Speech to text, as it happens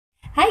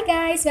Hi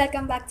guys!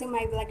 Welcome back to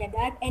my vlog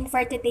agad. And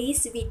for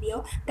today's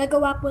video,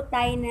 gagawa po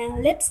tayo ng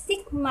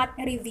lipstick matte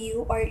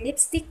review or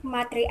lipstick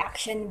matte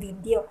reaction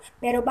video.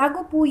 Pero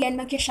bago po yan,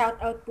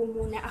 mag-shoutout po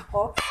muna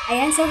ako.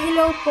 Ayan, so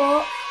hello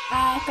po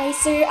kay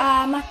Sir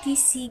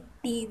Makisig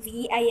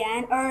TV,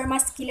 ayan, or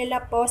mas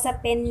kilala po sa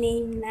pen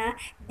name na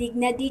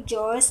Digna Di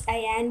Diyos.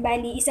 Ayan,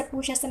 bali, isa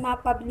po siya sa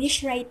mga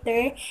published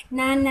writer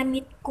na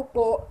na-meet ko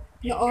po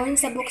noon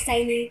sa book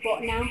signing po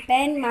ng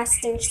Pen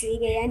Masters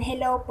League. Ayan,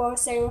 hello po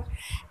Sir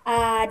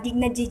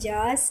Digna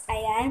Diyos.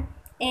 Ayan.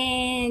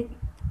 And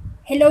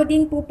hello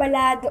din po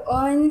pala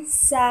doon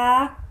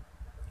sa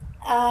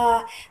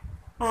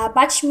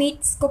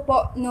batchmates ko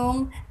po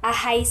nung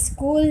high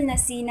school na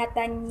si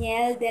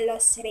Nathaniel de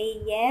los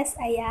Reyes.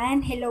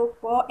 Ayan, hello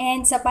po.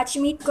 And sa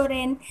batchmate ko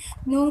rin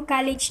nung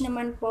college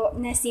naman po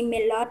na si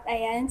Melot.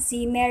 Ayan,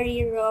 si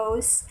Mary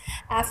Rose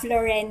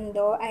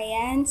Florendo.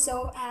 Ayan,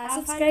 so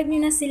subscribe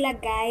nyo na sila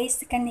guys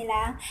sa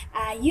kanilang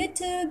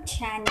YouTube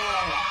channel.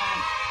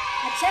 Ayan.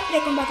 At syempre,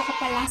 kung bago ka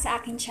pa lang sa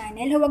aking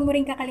channel, huwag mo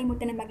rin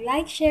kakalimutan na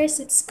mag-like, share,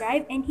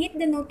 subscribe, and hit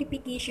the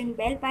notification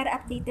bell para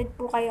updated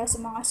po kayo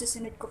sa mga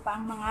susunod ko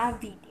pang mga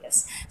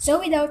videos.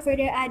 So, without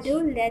further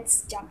ado,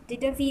 let's jump to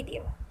the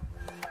video.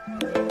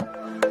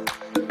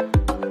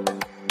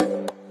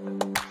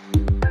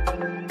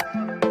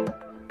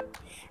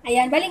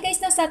 Ayan, bali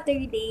guys, no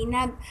Saturday,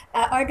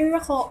 nag-order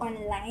ako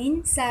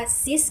online sa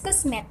Sis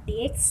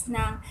Cosmetics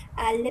ng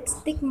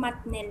lipstick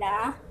matte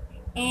nila.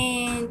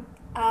 And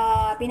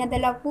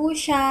pinadala po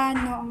siya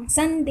noong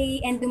Sunday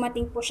and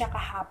dumating po siya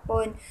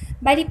kahapon.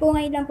 Bali po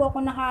ngayon lang po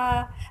ako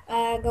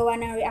nakagawa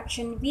ng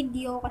reaction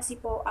video kasi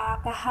po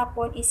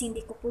kahapon is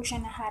hindi ko po siya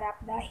naharap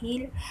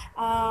dahil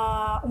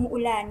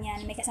umuulan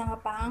yan. May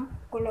kasama pang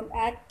kulog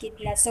at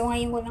kidlat. So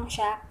ngayon ko lang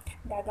siya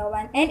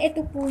gagawan. And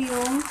ito po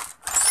yung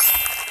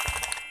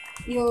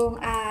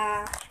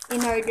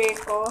in-order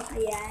ko.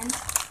 Ayan.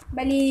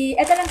 Bali,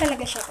 ito lang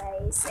talaga siya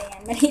guys.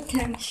 Ayan, maliit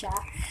lang siya.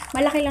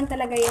 Malaki lang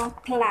talaga yung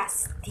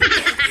plastic.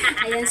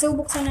 Ayan, so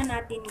buksan na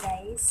natin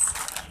guys.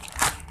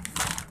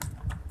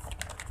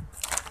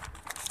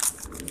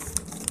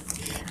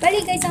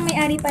 Bali guys, ang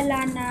may-ari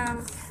pala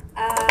ng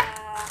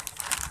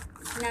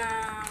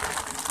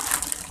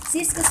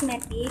Sis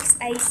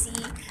Cosmetics ay si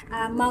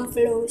Ma'am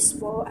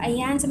Flows po.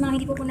 Ayan, sa mga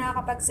hindi po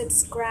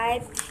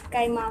nakakapag-subscribe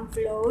kay Ma'am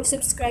Flows,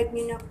 subscribe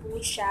nyo na po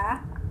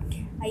siya.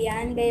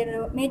 Ayan,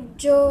 pero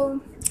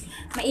medyo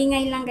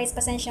maingay lang guys,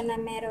 pasensya na,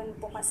 meron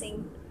po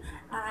kasing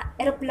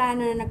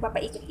aeroplano na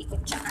nagpapaikot-ikot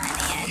siya.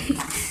 Ayan.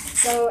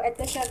 So,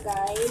 ito siya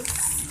guys.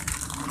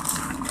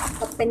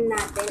 Open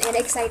natin.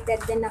 And excited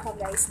din ako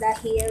guys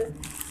dahil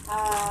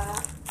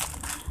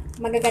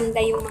magaganda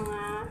yung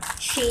mga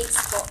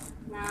shades po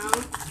ng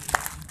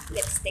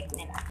lipstick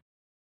nila.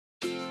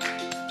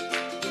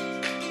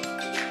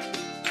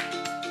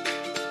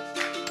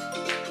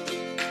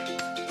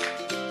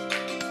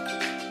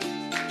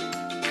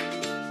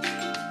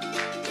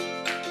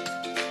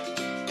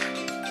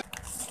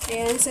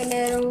 Ayan, so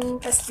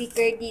merong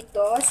pa-sticker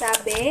dito.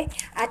 Sabi,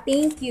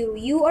 thank you.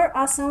 You are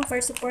awesome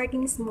for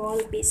supporting small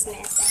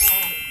business.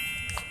 Ayan.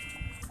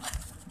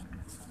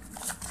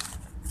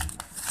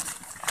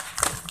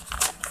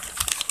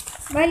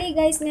 Bali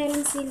guys,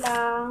 meron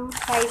silang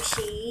 5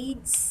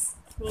 shades.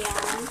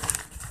 Ayan.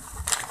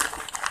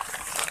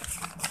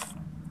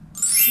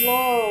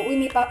 Wow!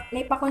 Uy,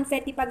 may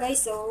pa-confetti pa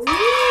guys, so.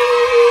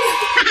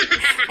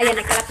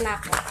 Ayan, nagkalat na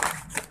ako.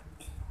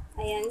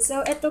 Ayan, so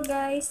ito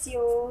guys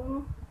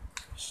yung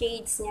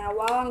shades niya.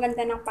 Wow, ang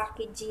ganda ng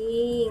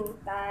packaging.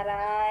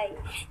 Taray.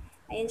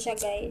 Ayan siya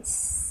guys.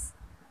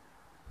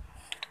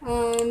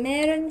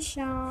 Meron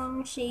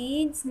siyang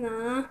shades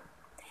na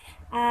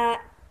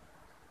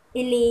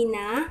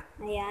Elena.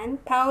 Ayan.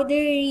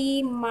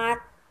 Powdery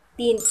matte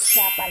tint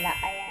siya pala.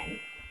 Ayan.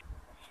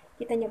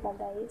 Kita niyo ba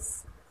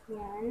guys?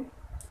 Ayan.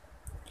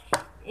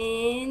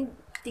 And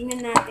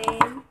tingnan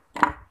natin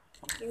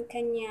yung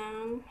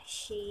kanyang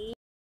shade.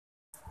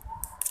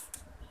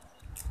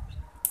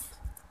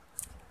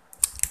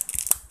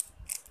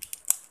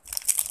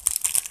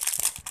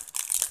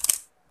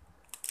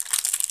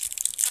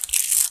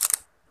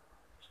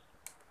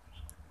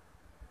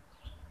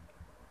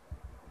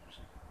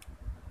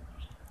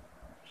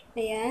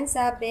 Ayan,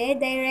 sabi,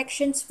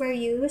 directions for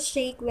use,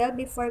 shake well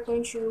before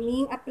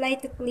consuming, apply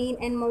to clean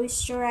and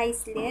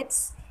moisturize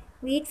lips,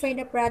 wait for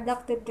the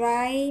product to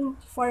dry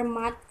for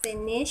matte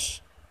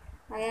finish.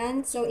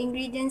 Ayan, so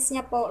ingredients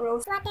niya po,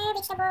 rose water,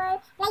 vegetable,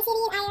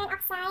 glycerin, iron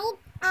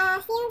oxide,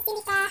 film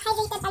silica,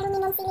 hydrated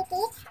aluminum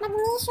silicate,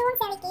 magnesium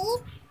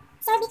silicate,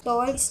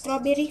 sorbitol,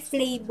 strawberry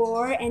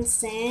flavor and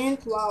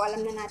scent. Wow,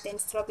 alam na natin,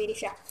 strawberry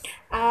siya.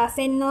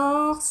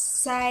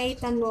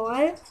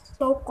 Phenoxyethanol,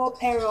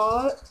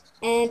 tocopherol,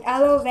 and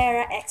aloe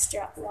vera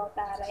extract. Wow,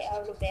 taray,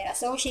 aloe vera.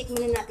 So, shake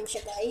muna natin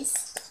siya,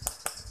 guys.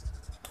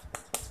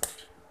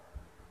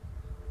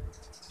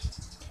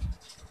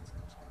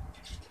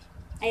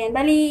 Ayan,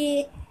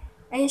 bali,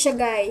 ayan siya,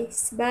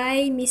 guys.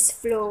 By Miss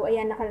Flo.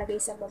 Ayan, nakalagay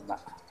sa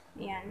baba.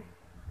 Ayan.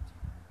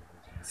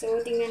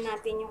 So, tingnan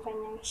natin yung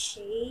kanyang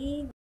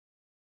shade.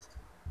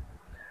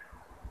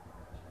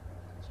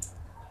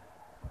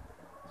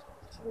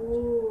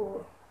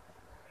 Ooh.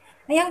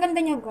 Ay, ang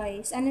ganda niya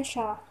guys. Ano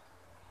siya?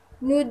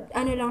 Nude,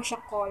 ano lang siya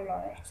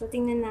color. So,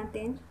 tingnan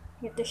natin.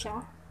 Ito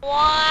siya.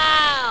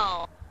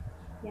 Wow!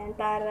 Yan,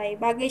 taray.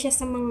 Bagay siya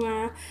sa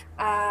mga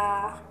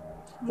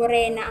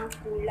morena ang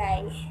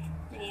kulay.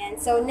 Ayan.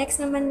 So,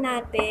 next naman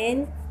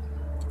natin,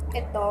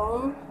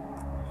 itong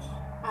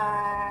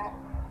ah,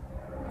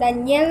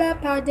 Daniela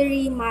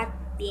Powdery Matte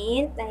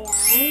Tint.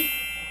 Ayan.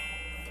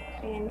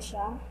 Ayan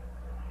siya.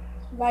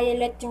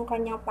 Violet yung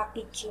kanyang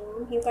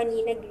packaging. Yung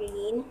kanina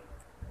green.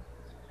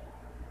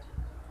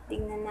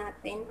 Tingnan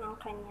natin ang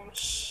kanyang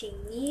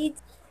shade.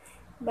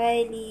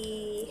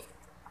 Bali,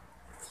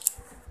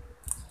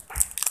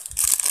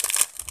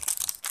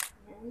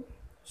 ayan.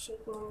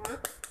 Shade muna.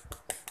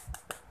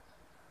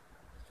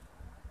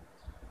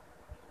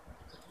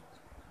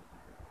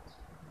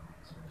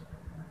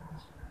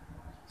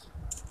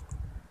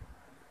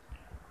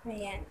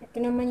 Ayan. Ito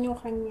naman yung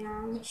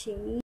kanyang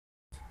shade. Ayan.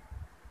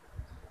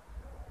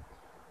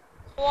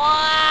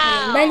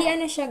 Wow! Bali,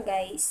 ano siya,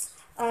 guys?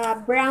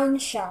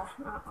 Brown siya.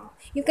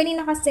 Yung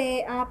kanina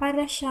kasi,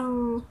 para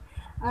siyang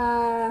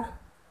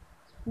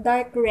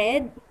dark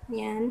red.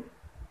 Ayan.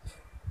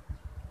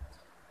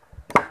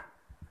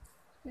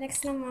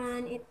 Next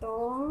naman,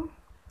 itong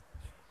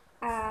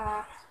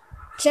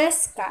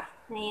Cheska.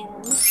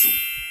 Ayan.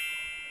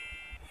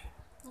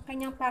 Ang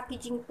kanyang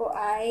packaging po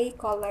ay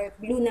color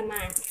blue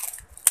naman.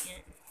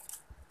 Ayan.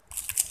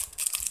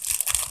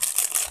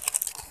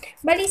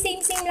 Bali, same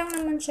lang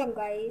naman siya,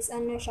 guys.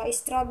 Ano siya,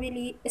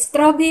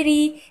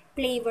 strawberry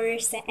flavor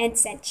and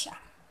scent siya.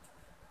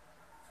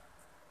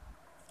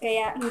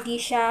 Kaya, hindi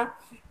siya,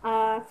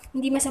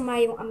 hindi masama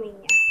yung amoy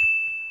niya.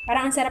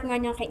 Parang ang sarap nga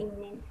niyang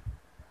kainin.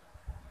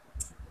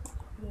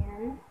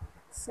 Ayan.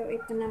 So,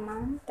 ito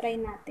naman.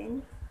 Try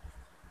natin.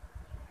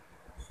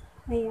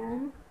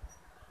 Ayan.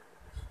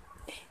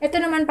 Ito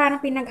naman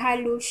parang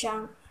pinaghalo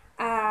siyang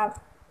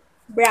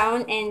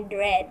brown and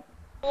red.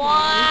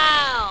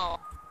 Wow!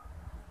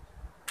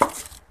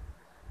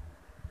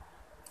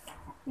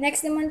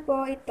 Next naman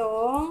po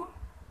itong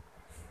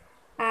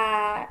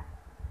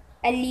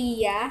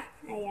Aliyah.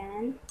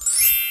 Ayan.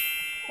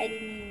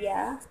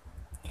 Aliyah.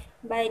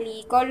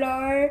 Bali,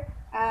 color,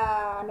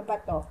 ano ba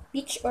to?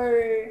 Peach or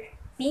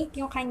pink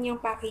yung kanyang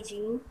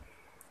packaging.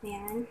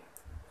 Ayan.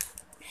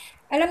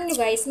 Alam nyo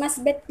guys, mas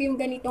bet ko yung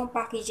ganitong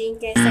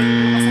packaging kaysa yung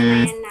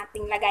nakasanayan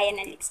nating lagayan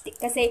ng lipstick.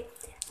 Kasi,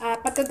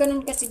 pagka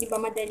ganun kasi, di ba,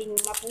 madaling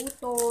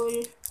maputol.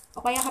 O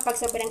kaya kapag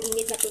sobrang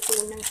init,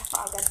 natutunan siya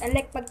kaagad.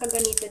 Unlike pagka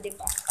ganito, di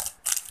ba?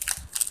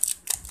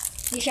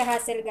 Hindi siya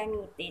hassle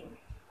gamitin.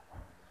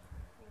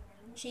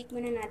 Ayan. Shake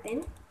muna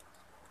natin.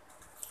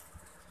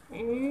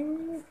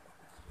 And,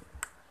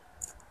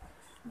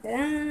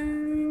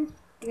 dan.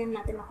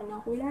 Tingnan natin ako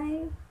ng kulay.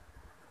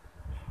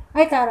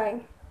 Ay,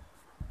 taray.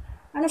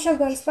 Ano siya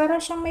guys? Para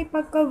siyang may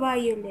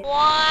pagka-violet.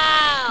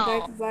 Wow!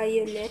 Dark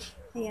violet.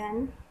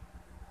 Ayan.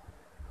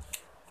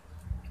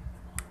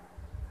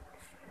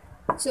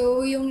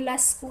 So, yung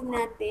last po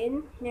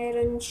natin,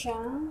 meron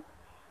siyang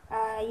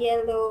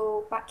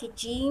yellow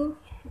packaging.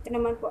 Ito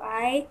naman po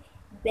ay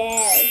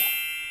Bell.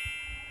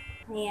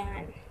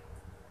 Ayan.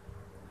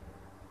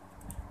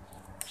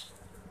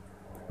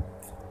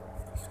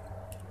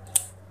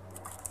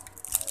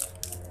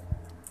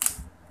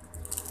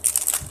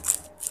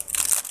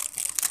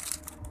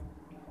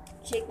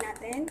 Shake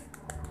natin.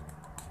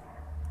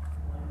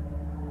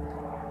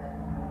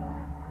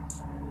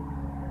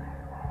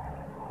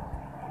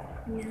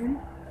 Ayan.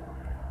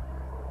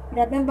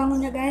 Grabe ang bango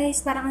niya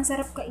guys. Parang ang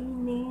sarap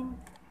kainin.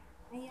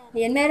 Ayan.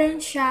 Ayan. Meron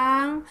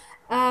siyang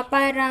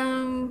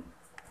parang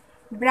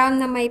brown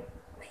na may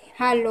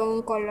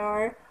halong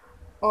color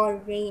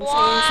orange.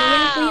 Ayan. So,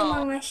 yan po yung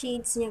mga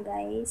shades niya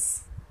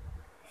guys.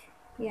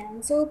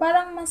 Yan. So,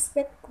 parang mas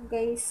bet ko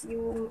guys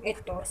yung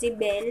ito, si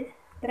Belle.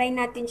 Try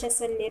natin siya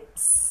sa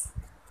lips.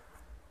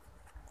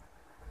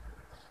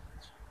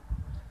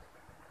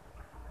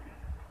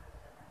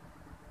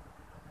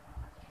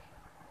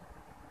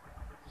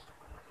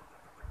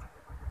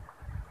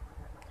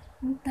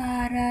 Ang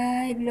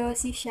taray,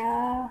 glossy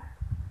siya.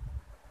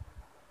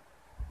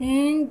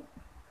 And,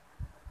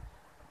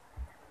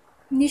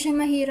 hindi siya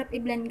mahirap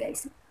i-blend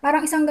guys.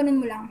 Parang isang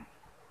ganun mo lang.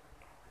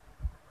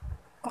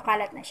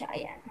 Kakalat na siya,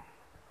 ayan.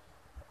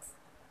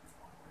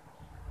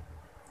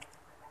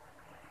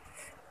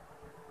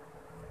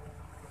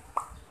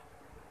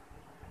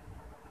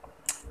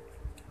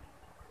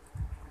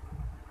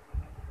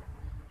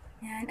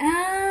 Yan.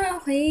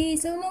 Okay.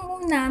 So,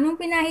 nung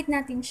pinahit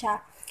natin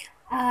siya,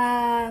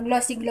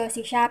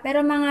 glossy-glossy siya.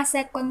 Pero mga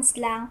seconds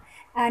lang,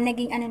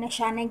 naging ano na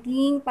siya,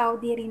 naging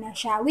powdery na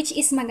siya. Which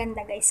is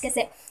maganda guys.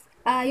 Kasi,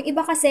 yung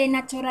iba kasi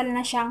natural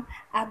na siyang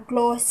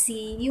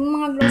glossy. Yung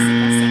mga glossy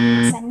kasi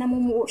minsan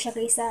namumuo siya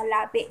guys sa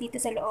labi dito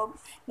sa loob.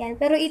 Yan.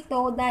 Pero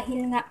ito,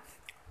 dahil nga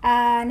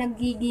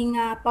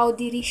nagiging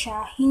powdery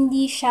siya,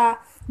 hindi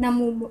siya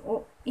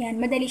namumuo. Yan.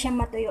 Madali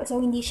siyang matuyo. So,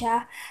 hindi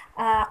siya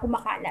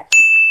kumakalat.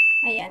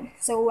 Ayan.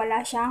 So,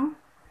 wala siyang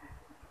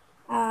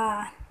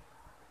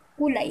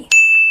kulay.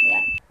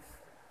 Ayan.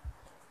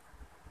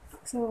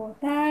 So,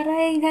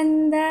 taray,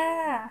 ganda!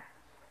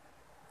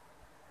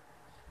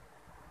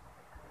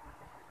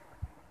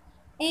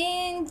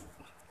 And,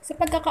 sa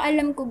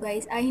pagkakaalam ko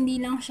guys, hindi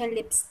lang siya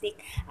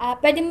lipstick.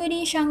 Pwede mo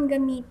rin siyang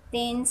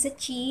gamitin sa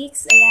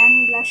cheeks, ayan,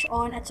 blush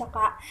on, at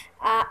saka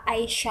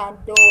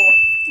eyeshadow.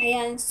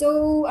 Ayan,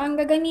 so,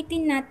 ang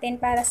gagamitin natin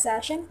para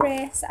sa,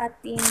 syempre, sa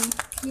ating,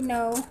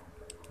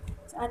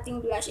 sa ating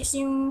blush is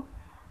yung,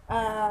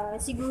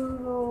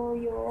 siguro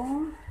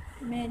yung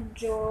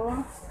medyo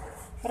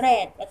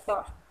red.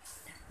 Ito.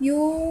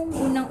 Yung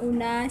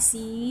unang-una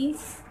si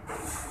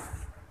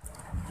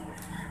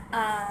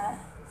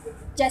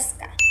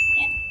Jessica.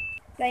 Ayan.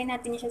 Try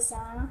natin siya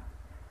sa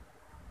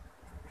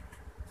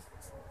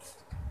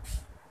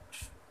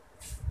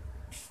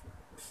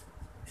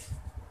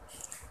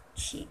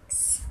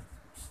cheeks.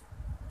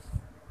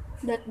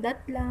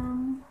 Dot-dot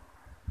lang.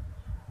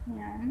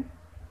 Ayan.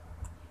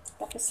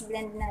 Tapos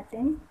blend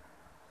natin.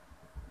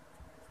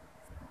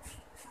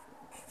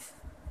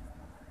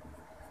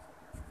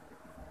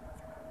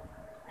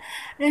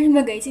 Alam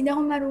mo guys, hindi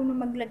ako marunong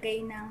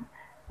maglagay ng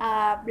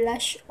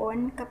blush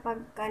on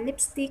kapag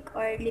lipstick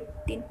or lip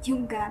tint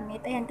yung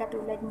gamit. Ayan,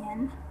 katulad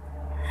niyan.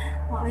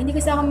 Hindi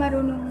kasi ako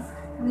marunong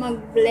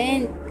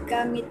mag-blend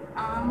gamit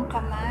ang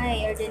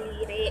kamay or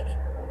daliri.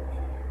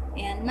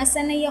 Ayan, mas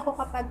sanay ako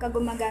kapag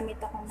gumagamit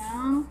ako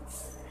ng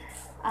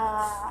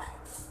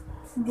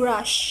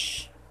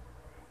brush.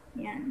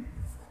 Ayan.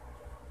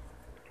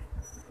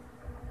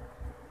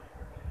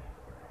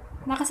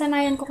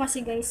 Nakasanayan ko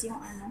kasi guys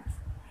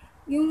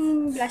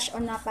yung blush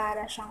on na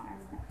para siyang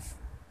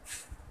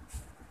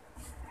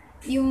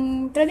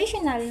yung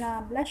traditional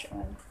na blush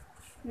on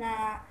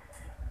na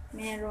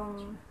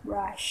merong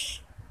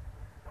brush.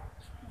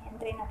 Ayan,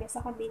 try natin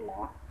sa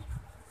kabila.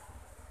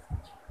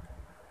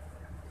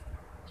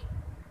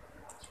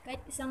 Kahit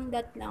isang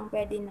dot lang,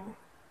 pwede na.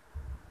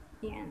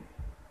 Ayan.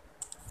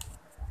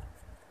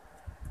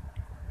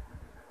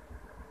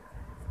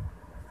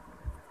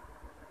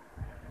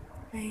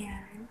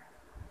 Ayan.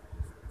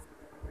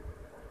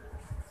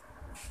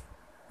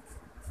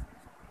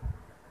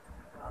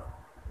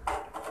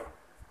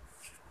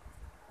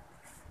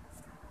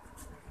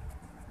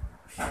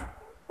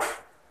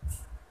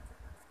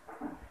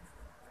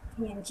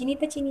 Ayan,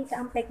 chinita-chinita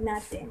ang peg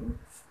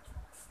natin.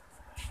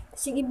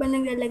 Tapos yung iba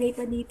naglalagay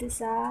pa dito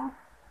sa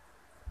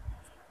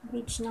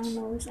bridge ng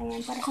nose.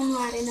 Ayan, para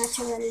kunwari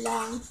natural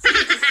lang.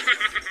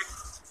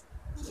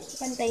 Ayan,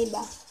 pantay ba?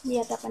 Hindi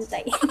yata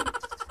pantay.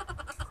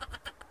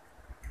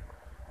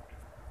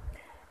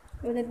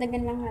 So,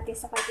 dagdagan lang natin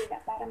sa kabila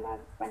para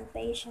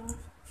magpantay siya.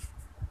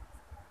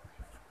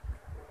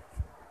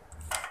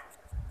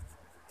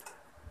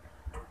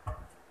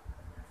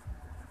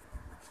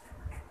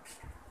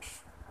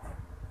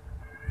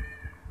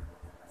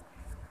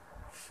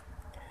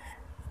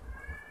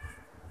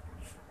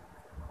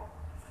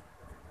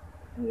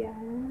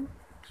 Ayan.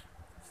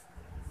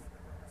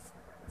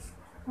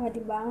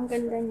 Diba? Ang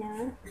ganda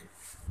niya.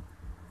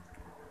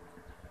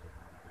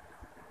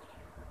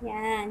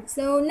 Yan.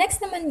 So, next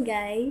naman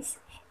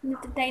guys,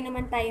 try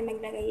naman tayo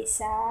maglagay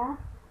sa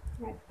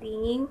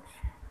ating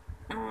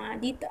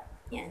dito.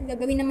 Yan.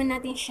 Gagawin naman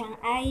natin siyang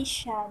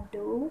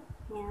eyeshadow.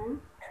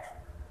 Yan.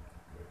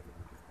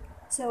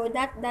 So,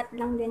 dot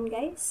lang din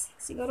guys.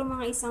 Siguro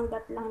mga isang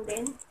dot lang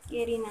din.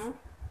 Carry na.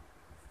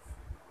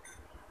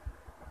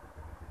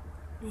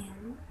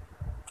 Ayan.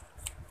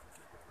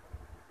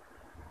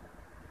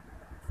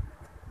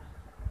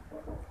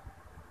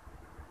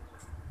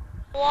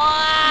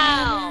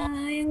 Wow!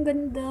 Ay, ang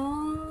ganda.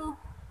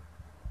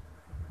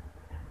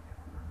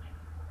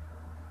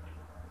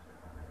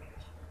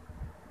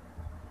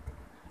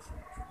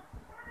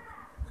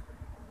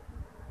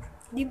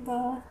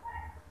 Diba?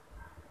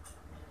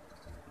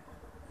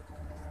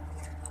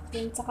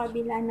 Then, sa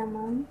kabila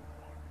naman.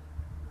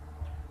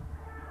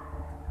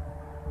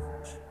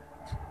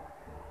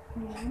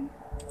 Ayan.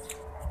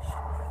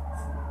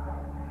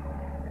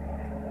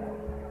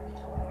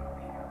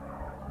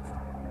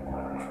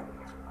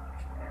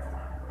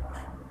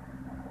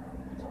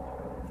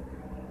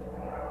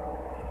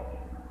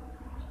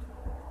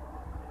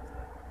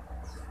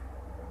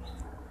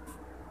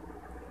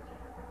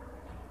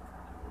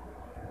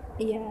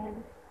 Ayan.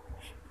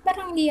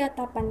 Parang hindi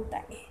yata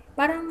pantay.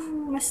 Parang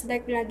mas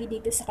dark lagi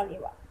dito sa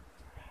kaliwa.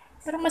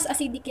 Parang mas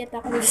acidic yata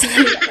ako dito sa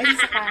kaliwa kaysa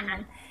sa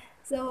kanan.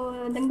 So,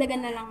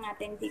 dagdagan na lang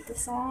natin dito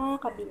sa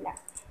kabila.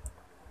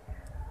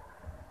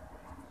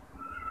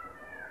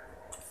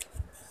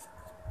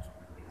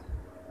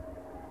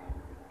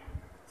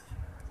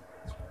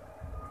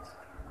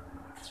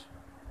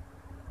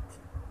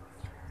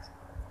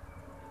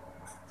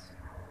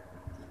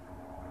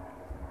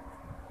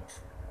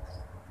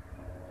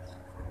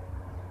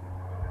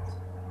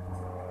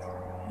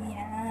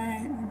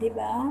 Ayan.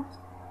 Diba?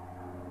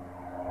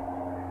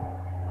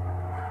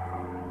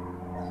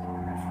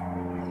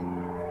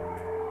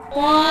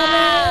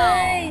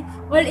 Wow!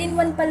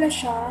 All-in-one pala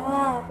siya.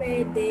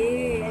 Pwede.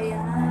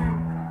 Ayan.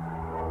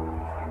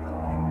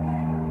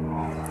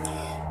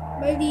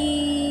 Bali,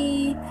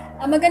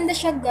 maganda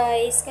siya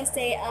guys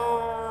kasi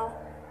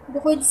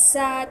bukod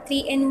sa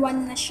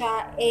 3-in-1 na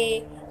siya,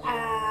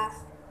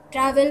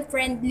 travel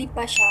friendly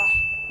pa siya.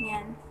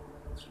 Yan.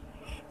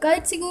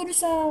 Kahit siguro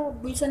sa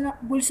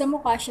bulsa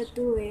mo kasya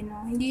to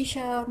no? Hindi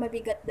siya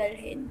mabigat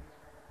dalhin.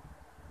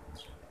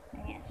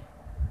 Ayan.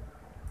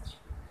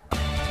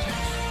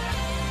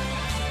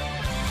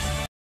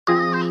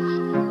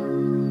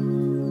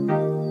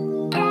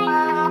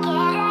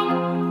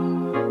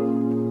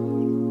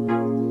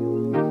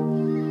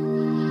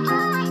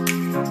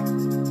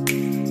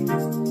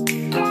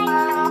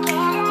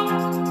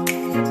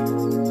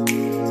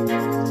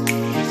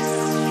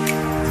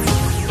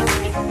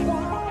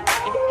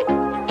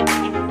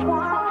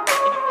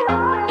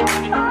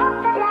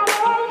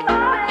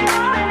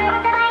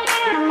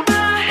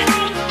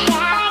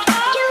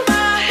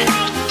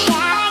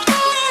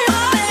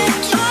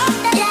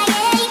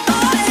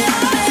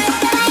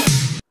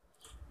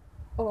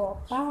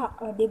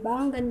 O, diba?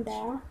 Ang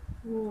ganda.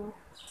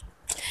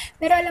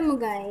 Pero alam mo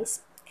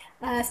guys,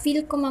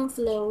 feel ko mang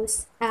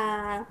flows,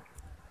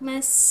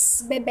 mas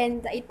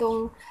bebenta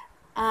itong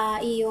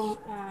iyong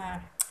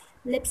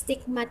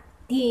lipstick matte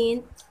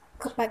tint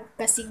kapag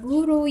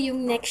kasiguro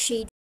yung next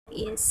shade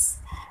is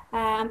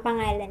ang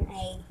pangalan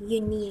ay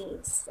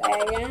Yuniz.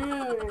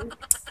 Ayan.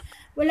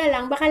 Wala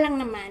lang, baka lang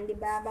naman, di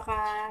ba? Baka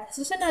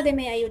susunod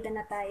may ayuda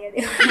na tayo,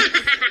 di ba?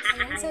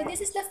 Ayan, so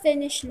this is the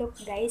finished look,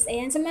 guys.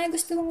 Ayan, sa mga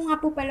gusto mo nga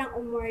po palang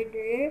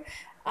umorder,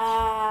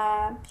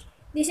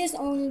 this is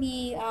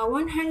only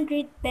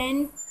 110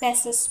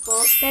 pesos po.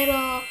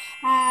 Pero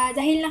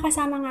dahil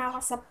nakasama nga ako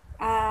sa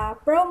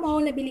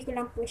promo, nabili ko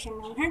lang po siya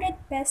ng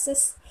 100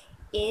 pesos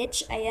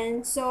each.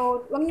 Ayan.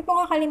 So, huwag niyo po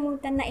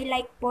kakalimutan na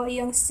i-like po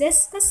yung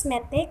Sis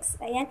Cosmetics.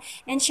 Ayan.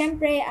 And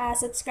syempre,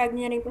 subscribe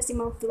niyo rin po si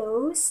Mang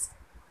Flows.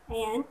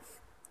 Ayan.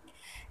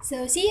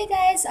 So, see you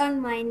guys on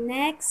my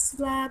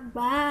next vlog.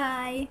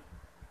 Bye!